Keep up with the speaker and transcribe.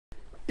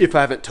If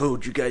I haven't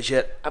told you guys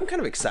yet, I'm kind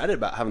of excited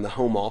about having the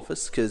home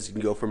office because you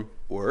can go from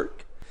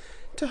work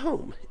to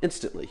home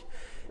instantly.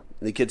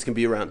 The kids can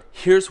be around.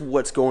 Here's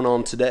what's going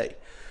on today.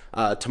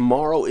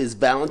 Tomorrow is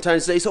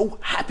Valentine's Day, so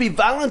happy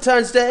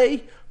Valentine's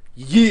Day!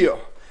 Yeah!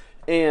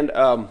 And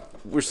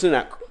we're sending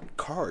out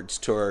cards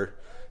to our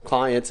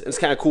clients. It's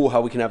kind of cool how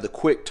we can have the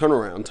quick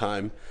turnaround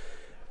time.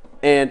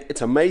 And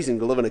it's amazing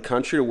to live in a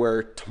country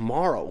where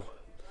tomorrow.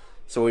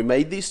 So we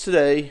made these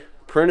today,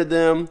 printed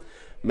them,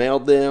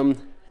 mailed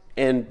them,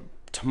 and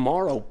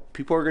tomorrow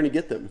people are going to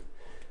get them.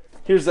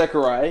 Here's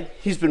Zechariah.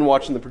 He's been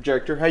watching the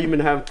projector. How you been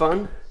having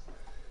fun?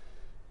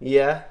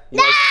 Yeah?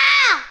 No!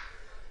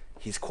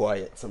 He's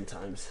quiet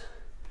sometimes.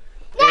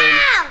 No!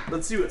 And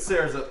let's see what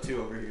Sarah's up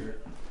to over here.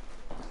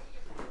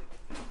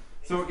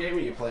 So what game are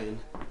you playing?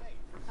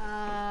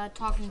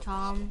 Talking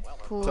Tom.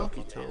 Cool.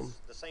 Talking Tom.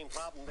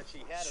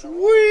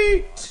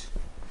 Sweet!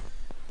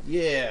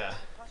 Yeah.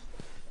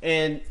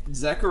 And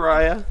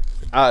Zechariah,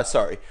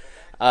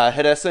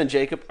 Hedessa and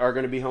Jacob are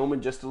going to be home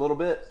in just a little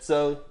bit.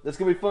 So that's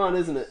going to be fun,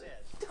 isn't it?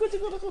 Tickle,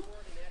 tickle, tickle.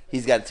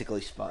 He's got a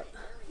ticklish spot.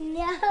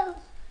 No.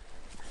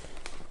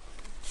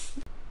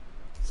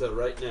 So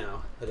right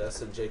now,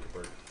 Hedessa and Jacob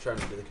are trying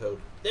to do the code.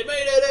 They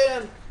made it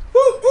in!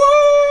 Woo woo!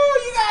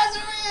 You guys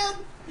are in!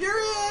 You're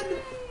in!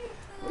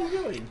 What are you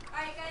doing?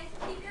 Alright guys,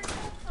 keep your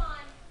coats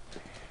on.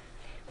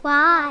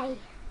 Why?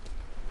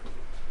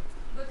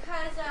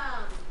 Because,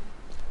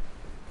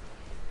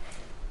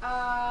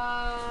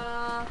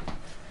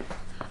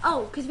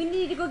 because we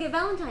need to go get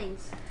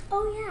Valentine's.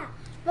 Oh yeah.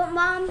 But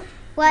Mom,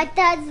 what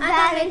does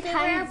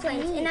Valentine's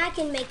mean? And I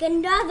can make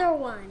another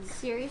one.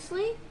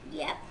 Seriously?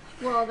 Yep.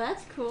 Well,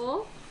 that's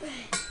cool.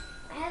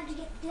 I have to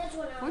get this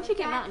one out. Why don't you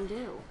get Mountain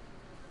Dew?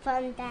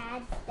 From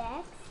Dad's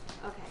desk.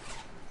 Okay.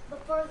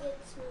 Before it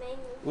gets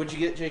mangled. What'd you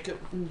get, Jacob,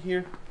 in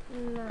here?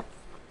 Nothing.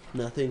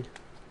 Nothing.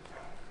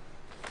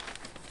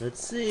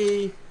 Let's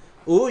see.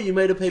 Oh, you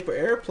made a paper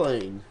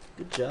airplane.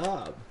 Good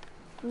job.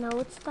 No,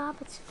 it's not.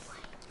 It's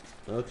white.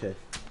 Okay.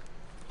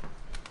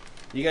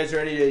 You guys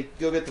ready to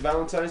go get the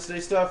Valentine's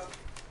Day stuff?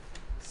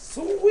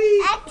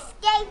 Sweet!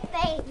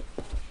 Escaping.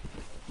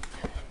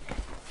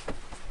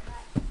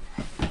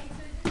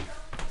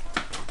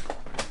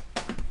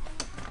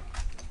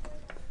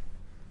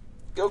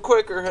 Go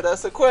quicker,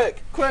 Hedessa.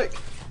 Quick! Quick!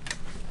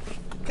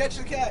 Catch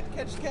the cat!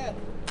 Catch the cat!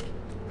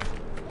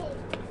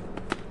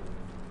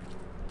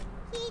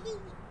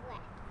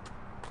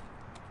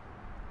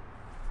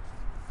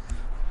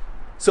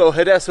 So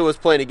Hedessa was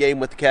playing a game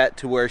with the cat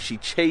to where she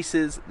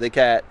chases the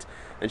cat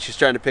and she's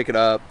trying to pick it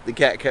up. The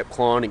cat kept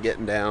clawing and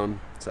getting down.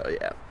 So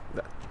yeah.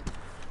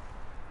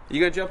 You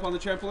gonna jump on the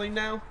trampoline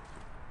now?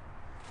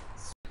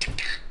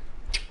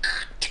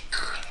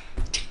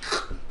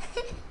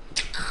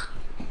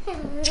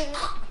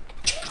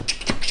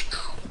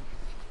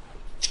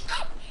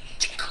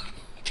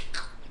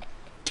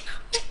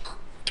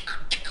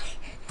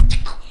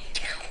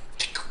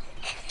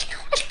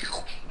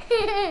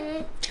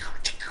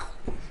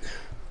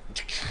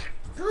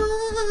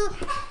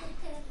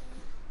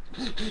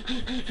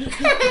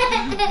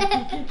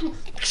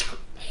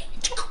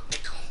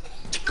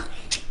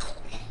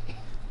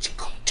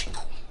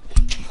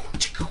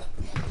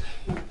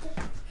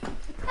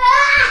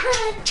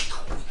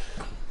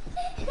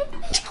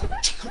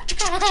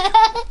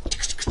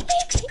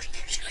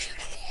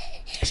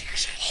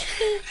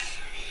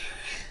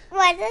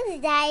 What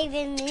does that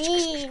even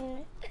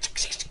mean?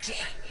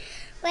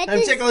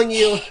 I'm tickling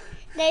you.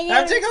 No,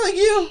 I'm tickling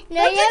you.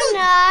 No, you're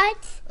not.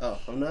 Oh,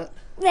 I'm not?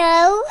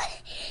 No.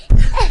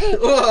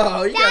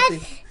 Whoa, you got the...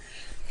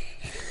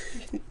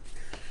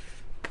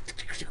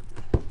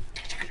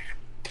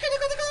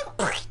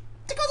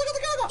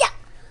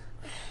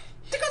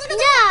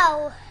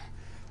 No. No.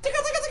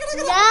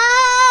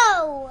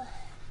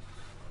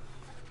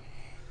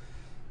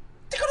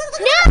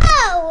 No.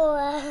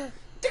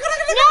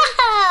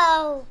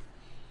 No.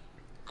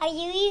 Are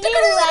you even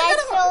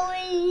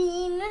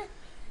wrestling?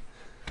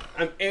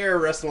 I'm air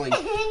wrestling. No.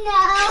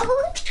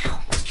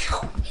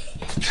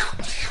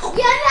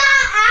 You're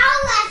not out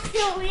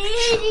wrestling.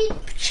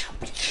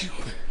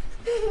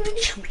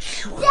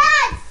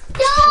 Dad,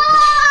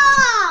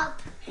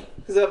 stop!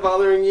 Is that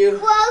bothering you?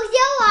 Close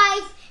your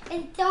eyes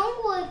and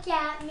don't look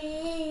at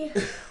me.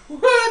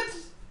 What?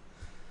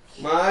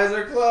 My eyes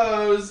are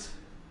closed.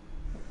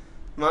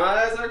 My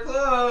eyes are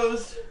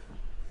closed.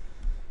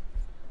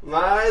 My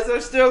eyes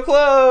are still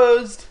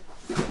closed.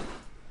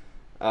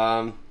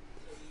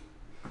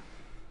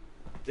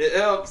 It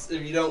helps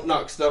if you don't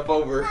knock stuff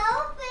over.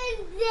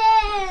 Open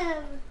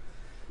them.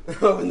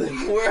 Open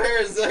them.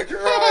 Where is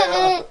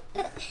Zechariah?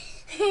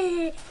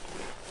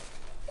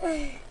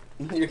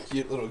 You're a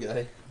cute little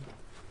guy.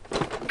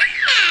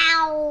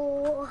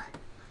 Ow.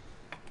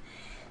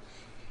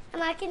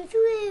 And I can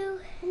swim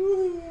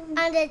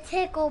on the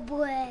tickle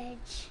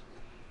bridge.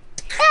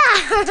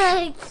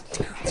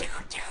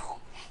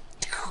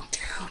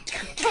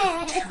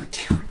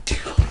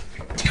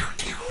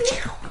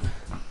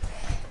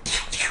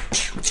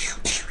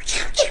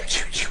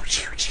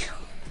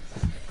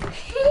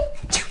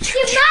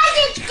 Your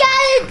magic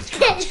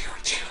skeleton!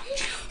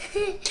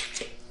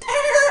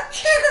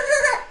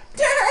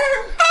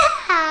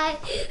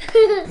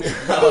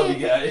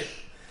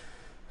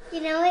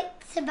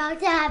 about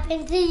to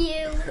happen to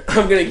you.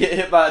 I'm gonna get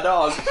hit by a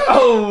dog.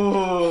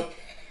 Oh!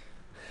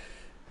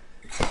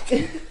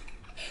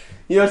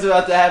 You know what's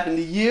about to happen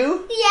to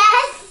you?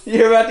 Yes.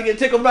 You're about to get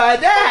tickled by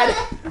a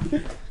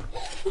dad.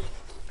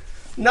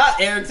 Not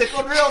air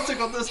tickled, real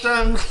tickled this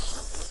time.